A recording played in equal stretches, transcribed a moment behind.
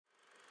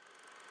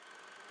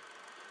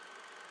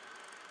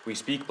We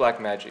speak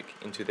black magic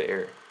into the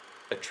air,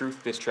 a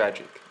truth this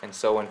tragic and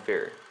so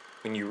unfair,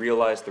 when you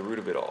realize the root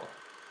of it all.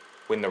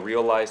 When the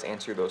real lies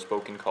answer those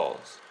spoken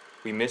calls,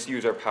 we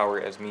misuse our power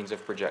as means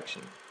of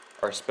projection.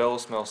 Our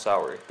spells smell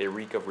sour, they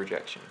reek of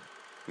rejection.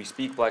 We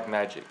speak black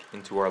magic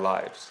into our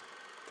lives.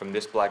 From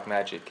this black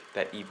magic,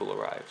 that evil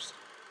arrives.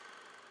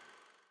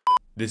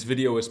 This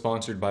video is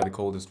sponsored by The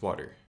Coldest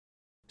Water.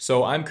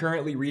 So I'm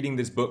currently reading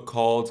this book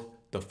called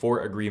The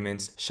 4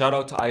 Agreements. Shout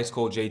out to Ice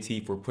Cold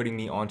JT for putting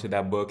me onto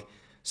that book.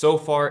 So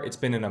far, it's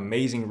been an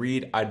amazing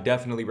read. I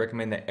definitely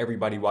recommend that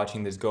everybody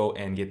watching this go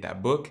and get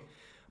that book.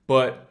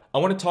 But I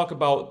want to talk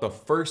about the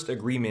first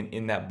agreement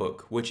in that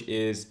book, which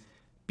is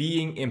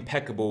being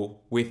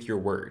impeccable with your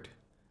word.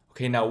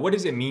 Okay, now what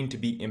does it mean to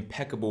be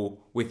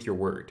impeccable with your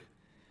word?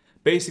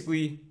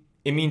 Basically,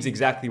 it means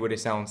exactly what it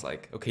sounds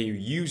like. Okay, you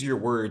use your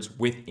words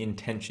with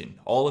intention.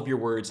 All of your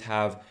words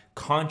have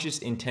conscious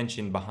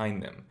intention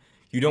behind them.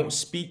 You don't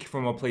speak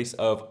from a place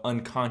of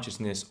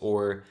unconsciousness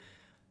or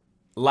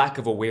lack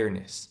of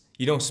awareness.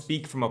 You don't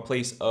speak from a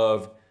place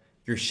of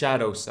your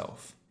shadow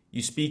self.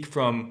 You speak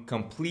from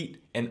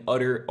complete and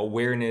utter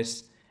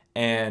awareness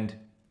and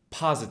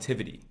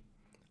positivity.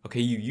 Okay,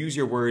 you use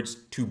your words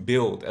to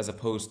build as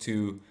opposed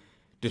to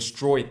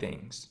destroy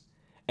things.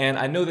 And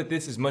I know that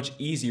this is much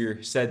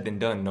easier said than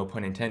done, no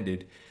pun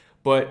intended,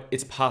 but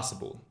it's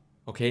possible.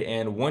 Okay,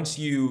 and once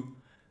you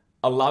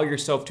allow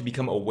yourself to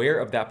become aware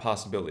of that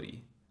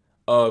possibility,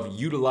 of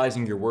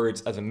utilizing your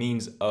words as a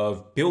means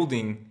of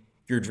building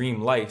your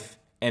dream life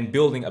and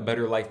building a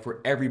better life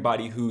for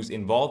everybody who's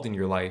involved in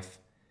your life,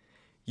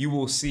 you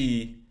will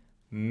see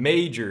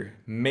major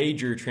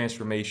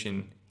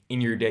transformation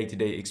in your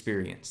day-to-day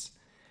experience.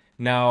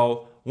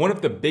 Now, one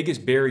of the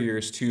biggest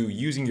barriers to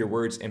using your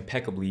words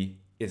impeccably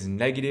is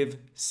negative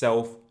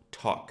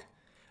self-talk.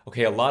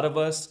 Okay, a lot of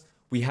us,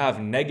 we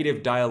have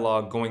negative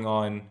dialogue going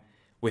on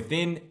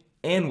within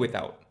and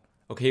without.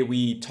 Okay,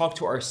 we talk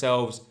to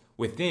ourselves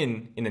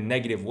within in a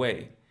negative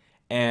way.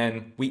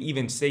 And we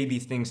even say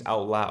these things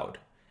out loud.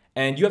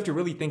 And you have to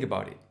really think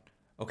about it.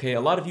 Okay,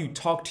 a lot of you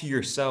talk to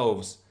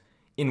yourselves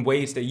in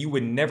ways that you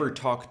would never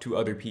talk to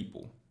other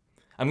people.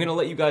 I'm gonna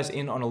let you guys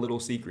in on a little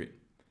secret.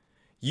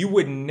 You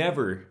would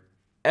never,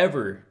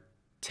 ever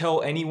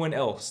tell anyone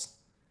else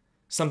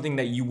something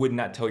that you would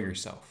not tell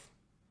yourself.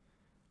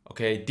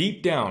 Okay,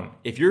 deep down,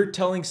 if you're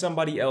telling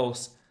somebody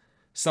else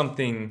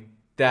something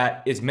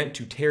that is meant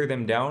to tear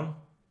them down,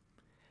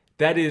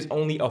 that is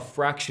only a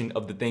fraction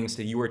of the things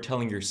that you are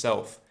telling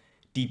yourself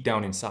deep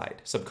down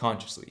inside,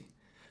 subconsciously.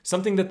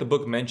 Something that the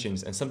book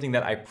mentions and something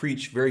that I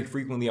preach very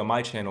frequently on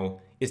my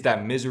channel is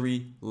that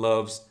misery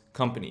loves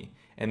company.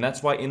 And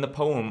that's why in the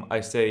poem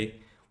I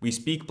say, we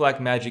speak black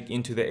magic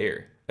into the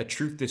air, a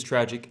truth this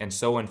tragic and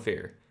so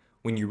unfair,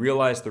 when you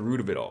realize the root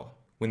of it all,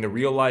 when the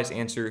real lies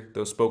answer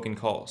those spoken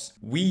calls.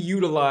 We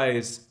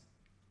utilize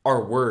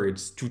our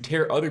words to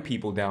tear other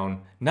people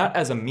down, not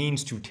as a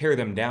means to tear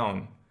them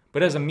down,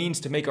 but as a means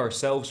to make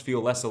ourselves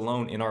feel less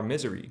alone in our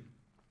misery.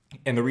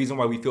 And the reason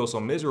why we feel so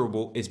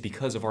miserable is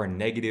because of our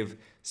negative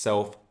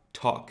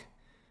self-talk.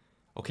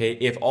 Okay,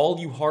 if all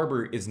you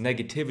harbor is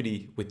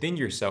negativity within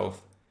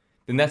yourself,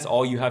 then that's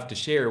all you have to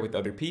share with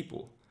other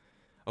people.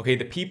 Okay,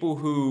 the people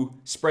who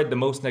spread the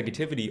most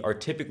negativity are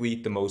typically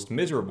the most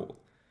miserable,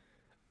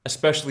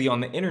 especially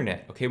on the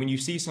internet. Okay, when you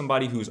see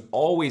somebody who's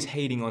always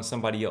hating on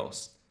somebody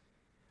else,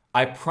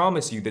 I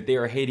promise you that they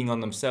are hating on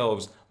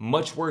themselves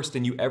much worse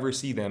than you ever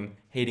see them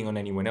hating on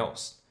anyone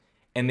else.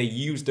 And they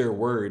use their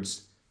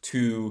words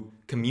to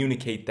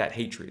communicate that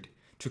hatred,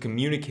 to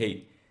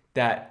communicate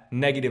that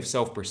negative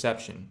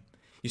self-perception.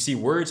 You see,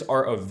 words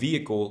are a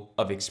vehicle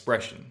of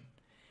expression.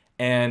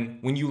 And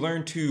when you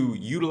learn to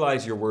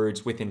utilize your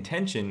words with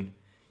intention,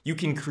 you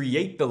can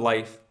create the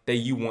life that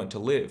you want to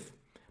live.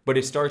 But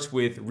it starts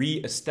with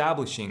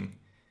re-establishing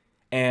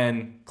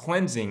and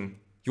cleansing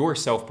your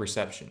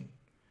self-perception.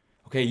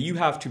 Okay, you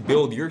have to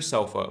build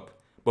yourself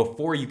up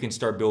before you can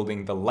start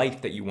building the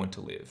life that you want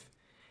to live.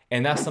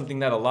 And that's something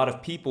that a lot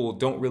of people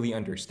don't really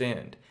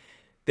understand.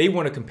 They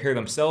want to compare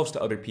themselves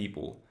to other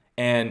people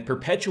and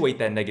perpetuate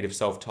that negative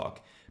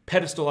self-talk,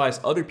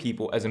 pedestalize other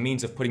people as a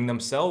means of putting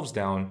themselves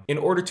down in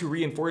order to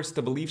reinforce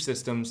the belief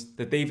systems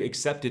that they've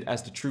accepted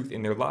as the truth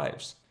in their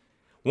lives.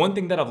 One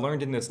thing that I've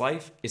learned in this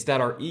life is that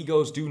our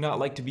egos do not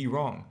like to be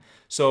wrong.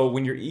 So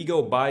when your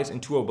ego buys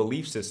into a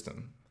belief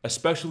system,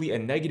 especially a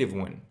negative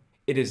one,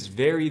 it is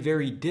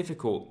very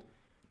difficult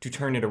to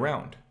turn it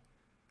around.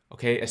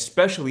 Okay,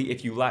 especially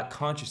if you lack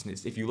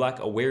consciousness, if you lack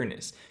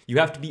awareness. You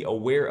have to be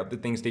aware of the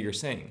things that you're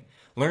saying.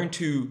 Learn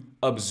to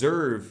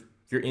observe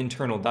your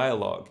internal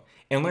dialogue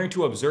and learn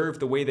to observe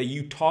the way that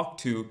you talk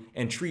to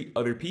and treat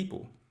other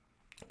people.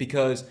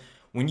 Because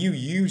when you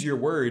use your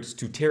words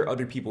to tear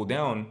other people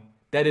down,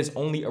 that is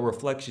only a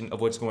reflection of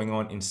what's going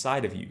on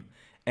inside of you.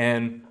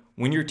 And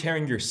when you're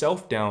tearing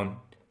yourself down,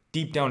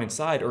 deep down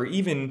inside, or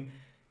even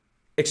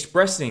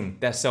expressing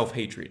that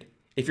self-hatred,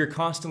 if you're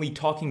constantly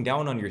talking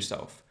down on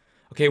yourself.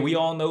 Okay, we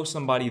all know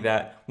somebody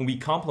that when we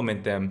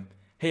compliment them,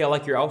 hey, I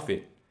like your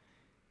outfit,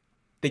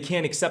 they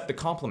can't accept the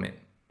compliment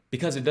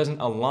because it doesn't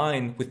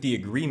align with the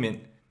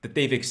agreement that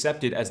they've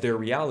accepted as their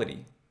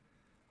reality.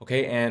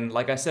 Okay, and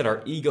like I said,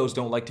 our egos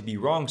don't like to be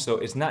wrong, so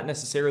it's not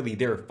necessarily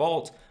their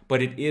fault,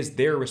 but it is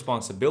their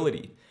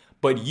responsibility.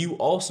 But you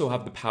also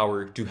have the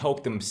power to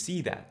help them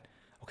see that.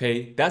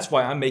 Okay, that's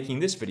why I'm making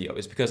this video,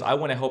 is because I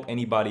want to help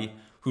anybody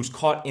who's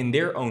caught in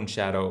their own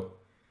shadow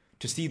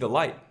to see the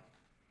light.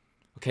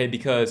 Okay,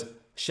 because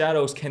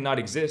shadows cannot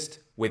exist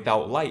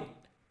without light.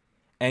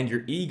 And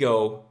your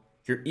ego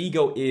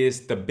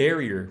is the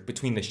barrier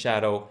between the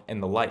shadow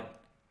and the light.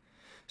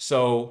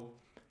 So,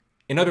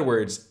 in other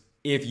words,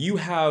 if you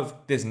have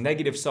this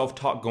negative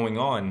self-talk going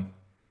on,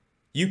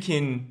 you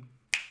can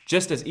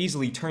just as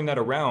easily turn that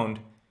around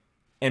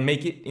and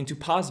make it into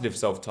positive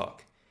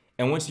self-talk.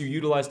 And once you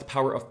utilize the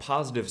power of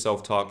positive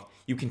self-talk,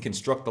 you can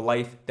construct the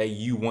life that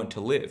you want to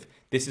live.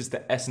 This is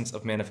the essence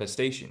of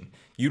manifestation.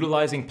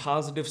 Utilizing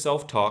positive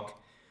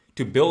self-talk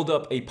to build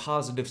up a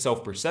positive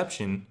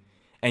self-perception,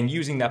 and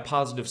using that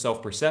positive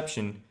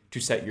self-perception to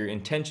set your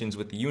intentions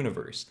with the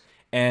universe.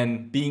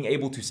 And being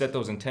able to set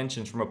those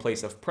intentions from a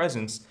place of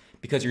presence,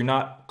 because you're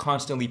not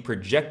constantly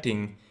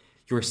projecting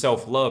your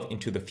self-love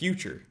into the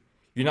future.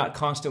 You're not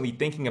constantly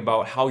thinking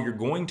about how you're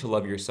going to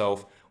love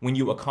yourself when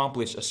you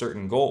accomplish a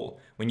certain goal,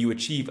 when you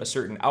achieve a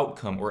certain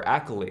outcome or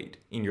accolade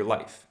in your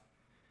life.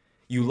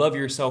 You love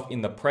yourself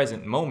in the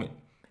present moment,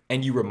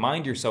 and you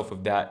remind yourself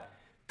of that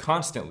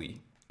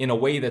constantly in a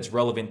way that's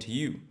relevant to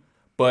you.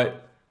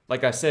 But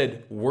like I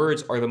said,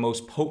 words are the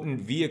most potent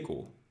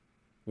vehicle.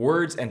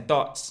 Words and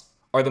thoughts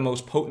are the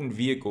most potent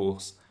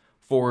vehicles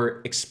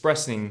for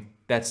expressing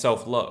that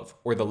self-love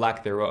or the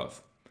lack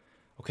thereof.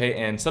 Okay,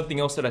 and something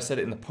else that I said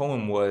in the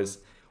poem was,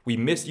 we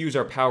misuse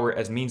our power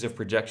as means of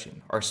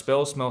projection. Our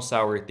spells smell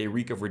sour, they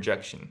reek of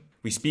rejection.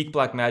 We speak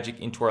black magic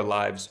into our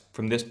lives,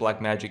 from this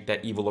black magic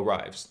that evil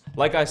arrives.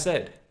 Like I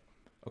said,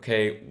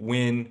 okay,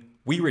 when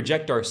we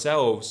reject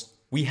ourselves,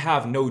 we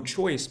have no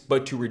choice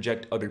but to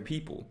reject other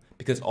people,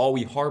 because all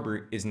we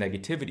harbor is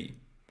negativity.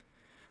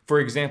 For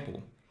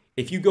example,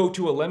 if you go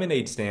to a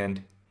lemonade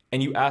stand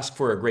and you ask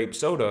for a grape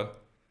soda,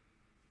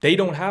 they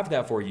don't have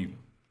that for you.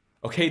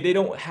 Okay, they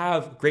don't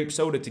have grape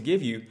soda to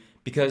give you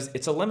because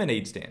it's a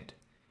lemonade stand.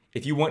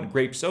 If you want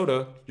grape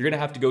soda, you're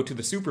gonna have to go to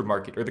the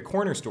supermarket or the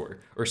corner store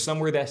or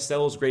somewhere that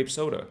sells grape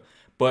soda.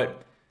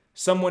 But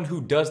someone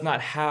who does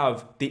not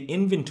have the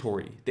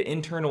inventory, the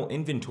internal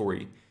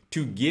inventory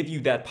to give you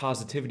that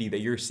positivity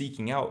that you're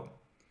seeking out,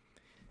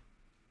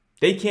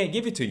 they can't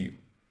give it to you.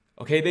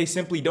 Okay, they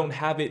simply don't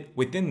have it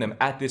within them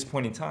at this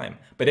point in time.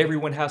 But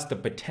everyone has the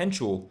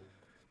potential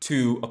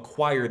to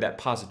acquire that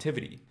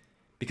positivity,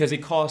 because it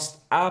costs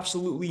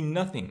absolutely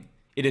nothing.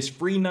 It is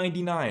free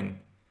 99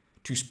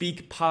 to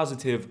speak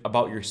positive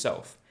about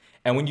yourself.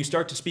 And when you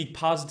start to speak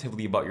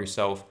positively about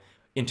yourself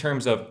in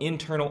terms of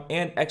internal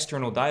and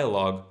external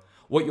dialogue,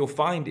 what you'll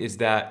find is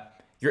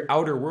that your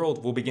outer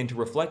world will begin to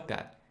reflect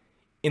that.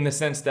 In the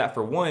sense that,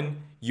 for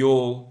one,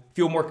 you'll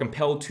feel more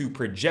compelled to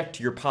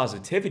project your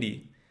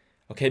positivity,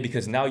 okay,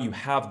 because now you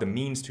have the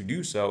means to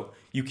do so.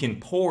 You can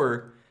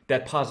pour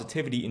that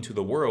positivity into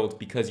the world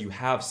because you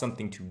have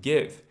something to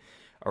give.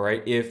 All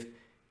right, if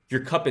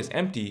your cup is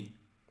empty,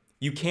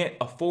 you can't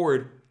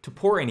afford to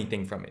pour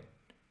anything from it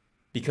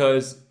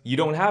because you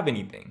don't have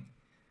anything.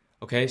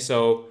 Okay,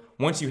 so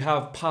once you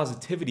have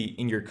positivity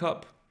in your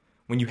cup,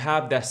 when you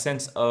have that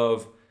sense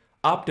of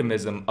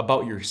optimism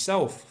about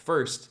yourself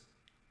first,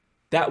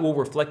 that will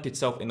reflect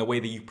itself in the way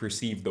that you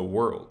perceive the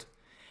world.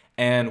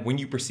 And when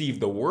you perceive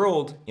the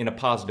world in a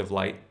positive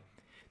light,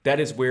 that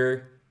is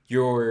where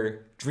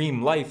your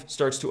dream life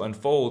starts to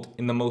unfold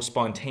in the most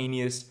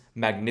spontaneous,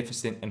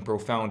 magnificent, and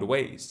profound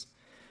ways.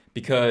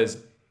 Because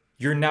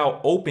you're now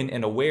open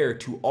and aware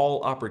to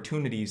all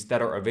opportunities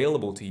that are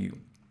available to you.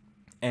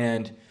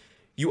 And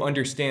you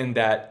understand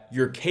that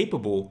you're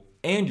capable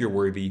and you're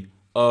worthy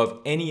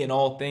of any and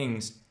all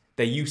things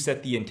that you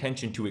set the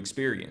intention to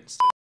experience.